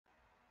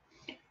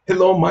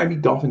Hello, Miami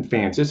Dolphin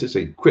fans. This is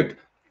a quick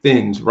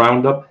Fins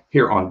Roundup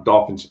here on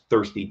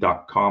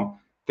DolphinsThirsty.com.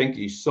 Thank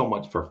you so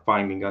much for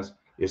finding us.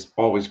 It's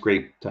always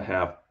great to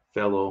have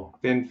fellow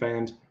Fin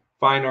fans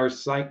find our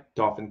site,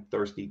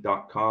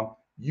 DolphinThirsty.com.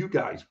 You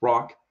guys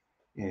rock.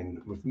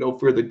 And with no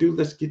further ado,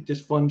 let's get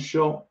this fun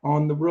show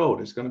on the road.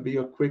 It's going to be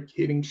a quick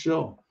hitting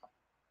show.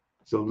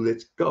 So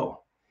let's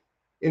go.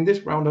 In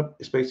this roundup,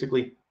 it's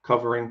basically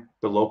covering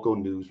the local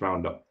news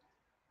roundup.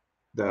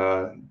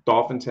 The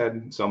Dolphins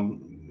had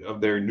some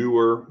of their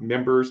newer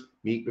members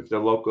meet with the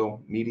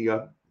local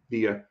media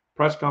via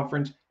press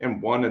conference, and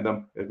one of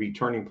them, a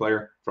returning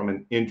player from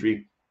an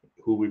injury,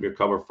 who we will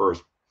cover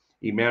first.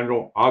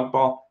 Emmanuel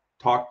Ogbah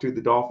talked to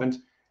the Dolphins,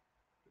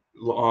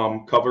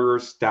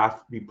 coverers,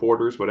 staff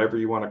reporters, whatever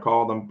you want to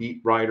call them, beat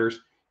writers,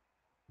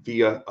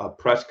 via a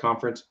press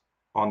conference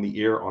on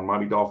the air on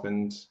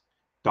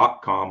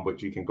MiamiDolphins.com,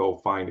 which you can go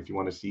find if you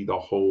want to see the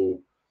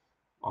whole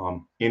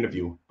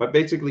interview. But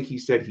basically, he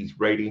said he's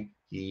ready.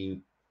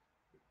 He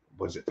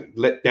was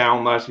let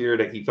down last year,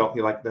 that he felt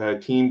he let the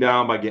team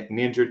down by getting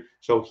injured.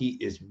 So he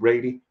is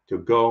ready to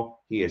go.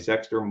 He is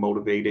extra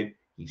motivated.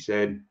 He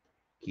said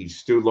he's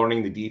still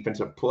learning the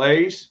defensive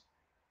plays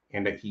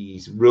and that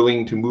he's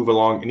willing to move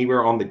along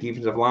anywhere on the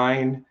defensive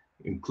line,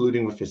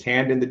 including with his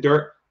hand in the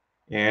dirt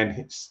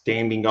and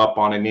standing up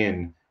on an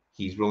end.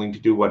 He's willing to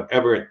do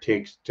whatever it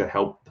takes to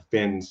help the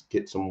Fins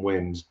get some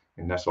wins.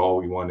 And that's all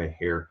we want to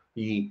hear.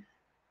 He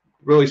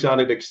really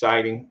sounded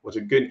exciting. Was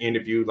a good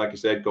interview. Like I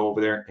said, go over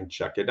there and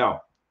check it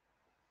out.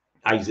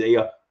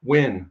 Isaiah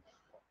Wynn,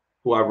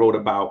 who I wrote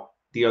about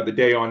the other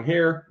day on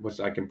here,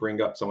 which I can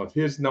bring up some of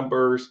his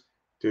numbers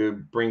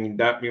to bring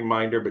that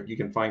reminder, but you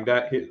can find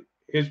that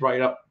his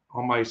write-up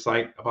on my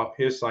site about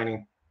his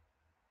signing.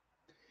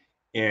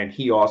 And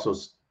he also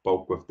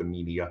spoke with the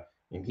media,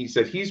 and he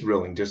said he's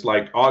willing, just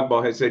like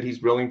Ogbah has said,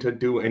 he's willing to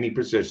do any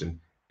position.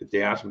 If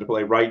they ask him to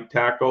play right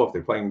tackle, if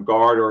they're playing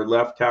guard or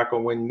left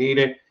tackle when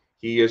needed,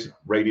 he is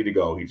ready to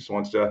go. He just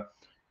wants to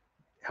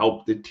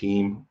help the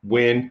team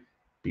win,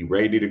 be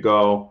ready to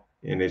go,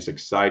 and it's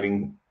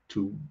exciting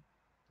to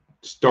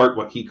start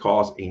what he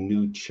calls a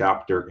new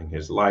chapter in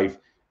his life.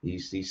 He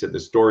said the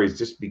story is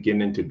just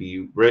beginning to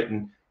be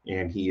written,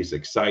 and he is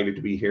excited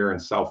to be here in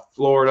South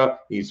Florida.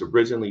 He's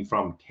originally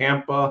from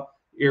Tampa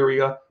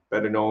area,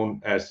 better known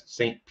as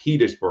St.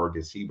 Petersburg,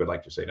 as he would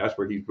like to say. That's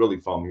where he's really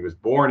from. He was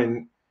born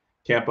in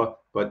Tampa,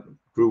 but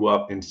grew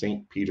up in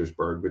St.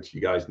 Petersburg, which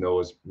you guys know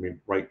is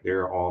right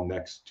there, all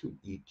next to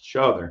each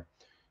other.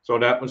 So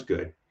that was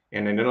good.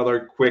 And then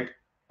another quick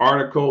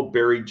article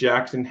Barry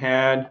Jackson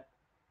had.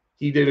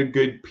 He did a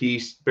good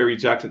piece, Barry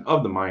Jackson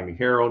of the Miami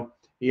Herald.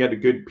 He had a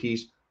good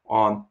piece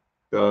on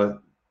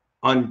the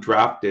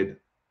undrafted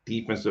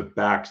defensive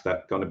backs that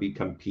are going to be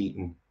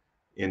competing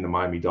in the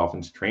Miami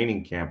Dolphins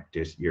training camp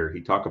this year. He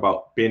talked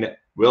about Bennett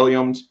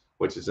Williams,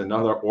 which is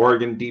another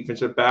Oregon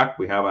defensive back.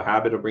 We have a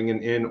habit of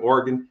bringing in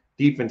Oregon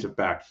defensive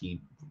back,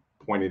 he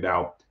pointed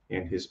out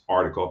in his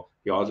article.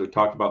 He also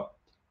talked about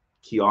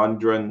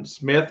Keandre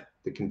Smith,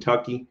 the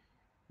Kentucky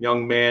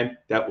young man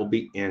that will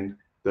be in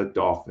the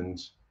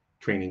Dolphins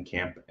training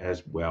camp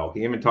as well.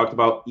 He even talked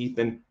about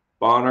Ethan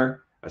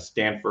Bonner, a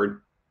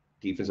Stanford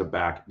defensive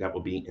back that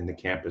will be in the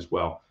camp as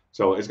well.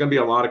 So it's going to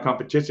be a lot of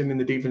competition in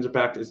the defensive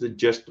back is the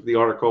gist of the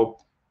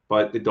article.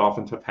 But the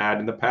Dolphins have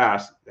had in the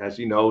past, as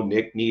you know,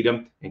 Nick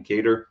Needham and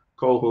Kader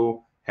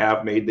Kohou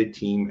have made the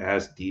team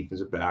as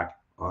defensive back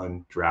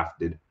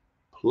undrafted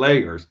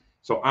players.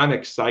 So I'm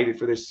excited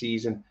for this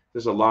season.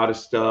 There's a lot of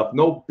stuff.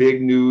 No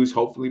big news.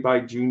 Hopefully by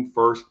June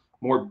 1st,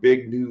 more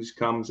big news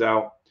comes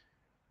out.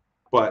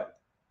 But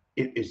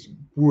it is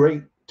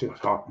great to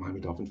talk Miami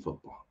Dolphin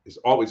football. It's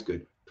always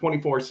good.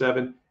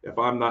 24/7. If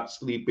I'm not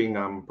sleeping,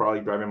 I'm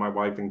probably driving my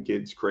wife and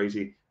kids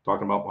crazy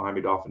talking about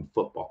Miami Dolphin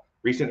football.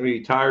 Recently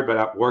retired, but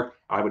at work,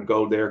 I would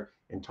go there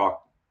and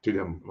talk to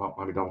them about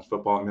Miami Dolphins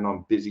football. I mean,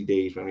 on busy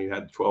days when we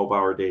had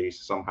 12-hour days,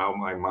 somehow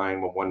my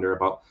mind will wonder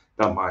about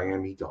the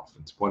Miami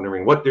Dolphins,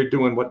 wondering what they're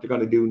doing, what they're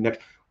going to do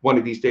next. One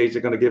of these days,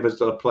 they're going to give us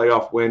a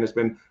playoff win. It's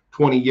been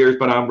 20 years,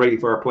 but I'm ready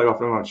for a playoff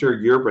win. I'm sure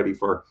you're ready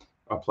for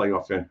a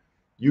playoff win.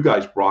 You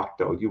guys rock,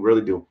 though. You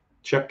really do.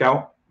 Check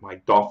out my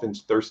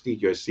Dolphins Thirsty.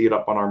 You guys see it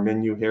up on our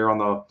menu here on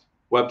the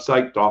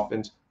website,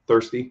 Dolphins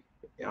Thirsty.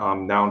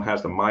 Now it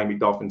has the Miami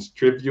Dolphins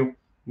tribute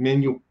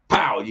menu.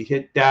 Pow! You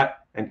hit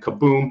that, and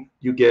kaboom!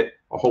 You get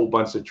a whole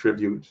bunch of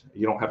tributes.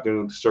 You don't have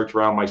to search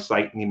around my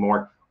site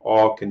anymore.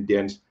 All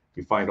condensed.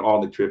 You find all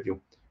the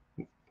tribute,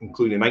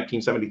 including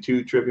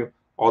 1972 tribute,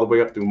 all the way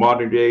up through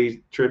modern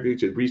day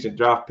tributes, recent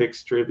draft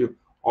picks tribute,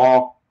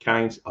 all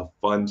kinds of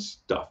fun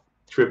stuff.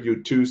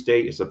 Tribute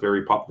Tuesday is a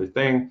very popular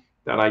thing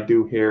that I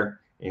do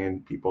here,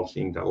 and people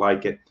seem to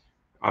like it.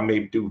 I may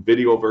do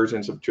video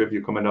versions of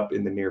trivia coming up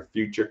in the near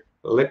future.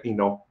 Let me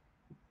know.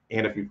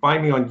 And if you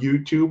find me on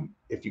YouTube,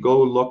 if you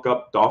go look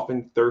up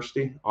Dolphin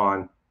Thirsty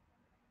on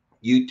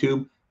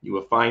YouTube, you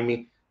will find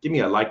me. Give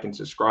me a like and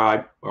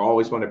subscribe. I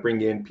always want to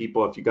bring in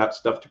people. If you got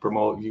stuff to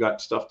promote, if you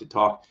got stuff to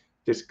talk,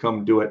 just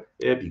come do it.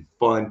 It'd be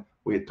fun.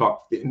 We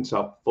talk Fins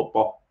Up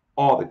football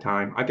all the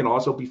time. I can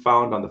also be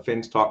found on the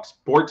Fins Talk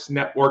Sports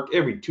Network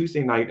every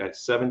Tuesday night at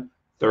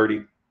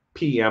 7:30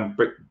 p.m.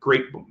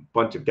 Great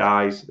bunch of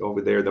guys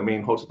over there. The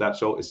main host of that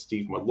show is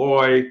Steve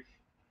Malloy,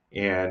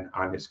 and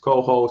I'm his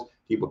co-host.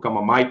 People come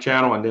on my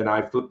channel, and then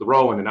I flip the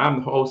role, and then I'm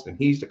the host, and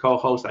he's the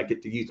co-host. I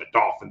get to use the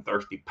Dolphin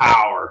Thirsty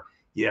Power.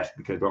 Yes,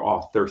 because we're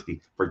all thirsty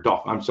for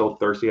Dolphin. I'm so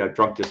thirsty. I've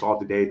drunk this all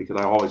today because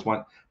I always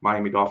want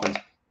Miami Dolphins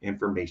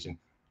information.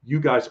 You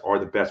guys are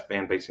the best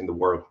fan base in the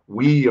world.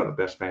 We are the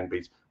best fan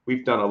base.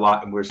 We've done a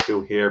lot, and we're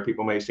still here.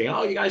 People may say,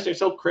 oh, you guys are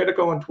so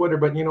critical on Twitter,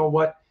 but you know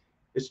what?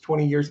 It's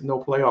 20 years and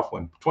no playoff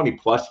win. 20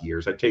 plus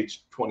years. It takes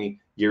 20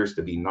 years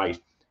to be nice.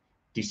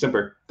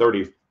 December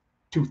 30th,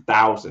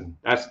 2000.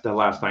 That's the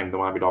last time the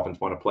Miami Dolphins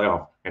won a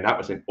playoff, and that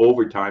was in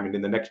overtime. And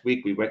then the next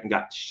week, we went and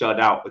got shut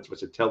out, which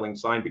was a telling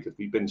sign because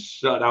we've been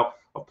shut out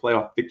of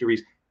playoff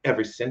victories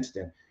ever since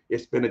then.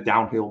 It's been a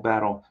downhill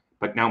battle,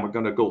 but now we're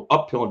going to go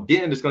uphill, and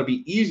then it's going to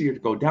be easier to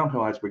go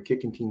downhill as we're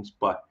kicking teams'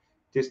 butt.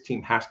 This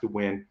team has to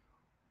win.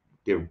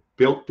 They're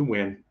built to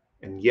win.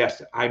 And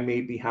yes, I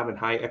may be having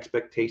high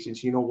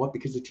expectations. You know what?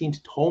 Because the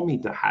teams told me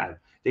to have.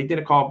 They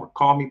didn't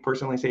call me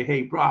personally and say,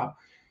 hey, Rob,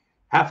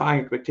 have high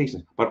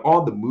expectations. But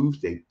all the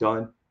moves they've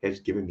done has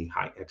given me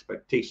high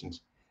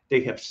expectations. They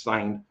have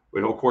signed,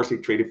 well, of course, they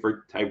traded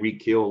for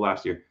Tyreek Hill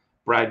last year,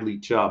 Bradley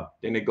Chubb.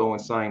 Then they go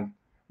and sign,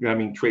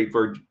 trade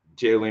for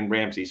Jalen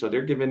Ramsey. So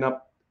they're giving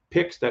up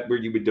picks that where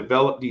you would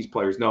develop these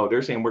players. No,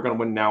 they're saying we're going to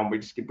win now, and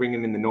we're just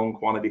bringing in the known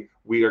quantity.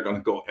 We are going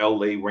to go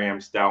LA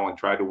Rams style and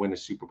try to win a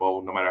Super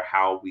Bowl no matter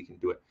how we can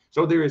do it.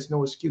 So there is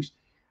no excuse.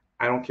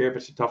 I don't care if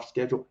it's a tough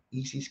schedule,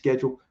 easy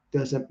schedule,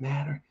 doesn't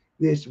matter.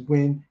 Let's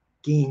win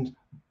games.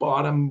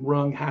 Bottom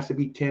rung has to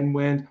be 10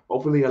 wins,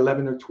 hopefully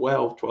 11 or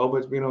 12. 12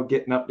 is,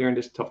 getting up there in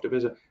this tough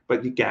division.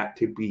 But you got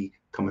to be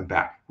coming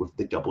back with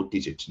the double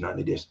digits. None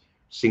of this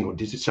single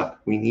digits up.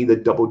 We need the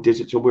double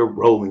digits, so we're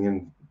rolling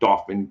in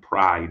Dolphin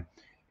pride.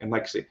 And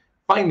like I said,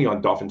 find me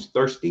on Dolphins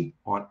Thirsty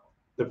on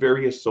the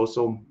various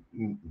social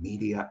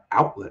media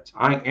outlets.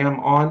 I am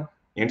on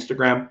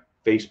Instagram,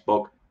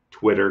 Facebook,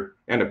 Twitter,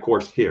 and of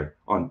course here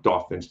on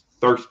Dolphins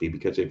Thirsty,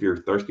 because if you're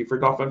thirsty for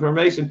Dolphin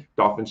information,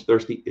 Dolphins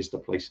Thirsty is the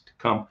place to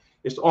come.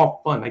 It's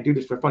all fun. I do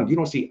this for fun. You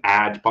don't see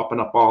ads popping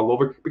up all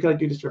over because I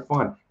do this for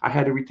fun. I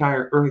had to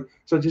retire early,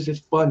 so this is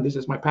fun. This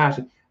is my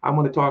passion. I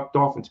want to talk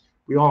Dolphins.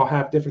 We all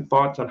have different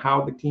thoughts on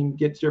how the team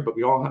gets here, but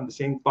we all have the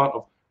same thought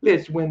of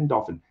let's win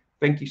Dolphin.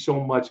 Thank you so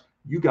much.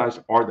 You guys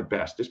are the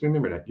best. Just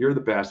remember that. You're the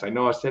best. I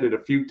know I said it a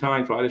few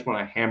times, but I just want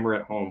to hammer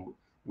it home.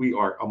 We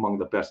are among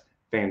the best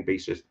fan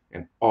bases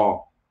in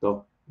all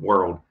the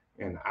world,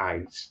 and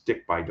I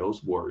stick by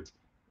those words.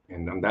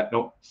 And on that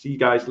note, see you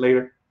guys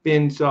later.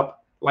 Fins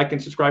up. Like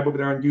and subscribe over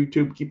there on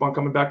YouTube. Keep on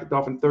coming back to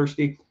Dolphin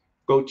Thirsty.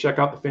 Go check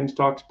out the Fins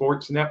Talk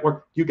Sports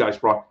Network. You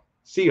guys rock.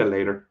 See you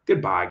later.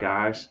 Goodbye,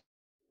 guys.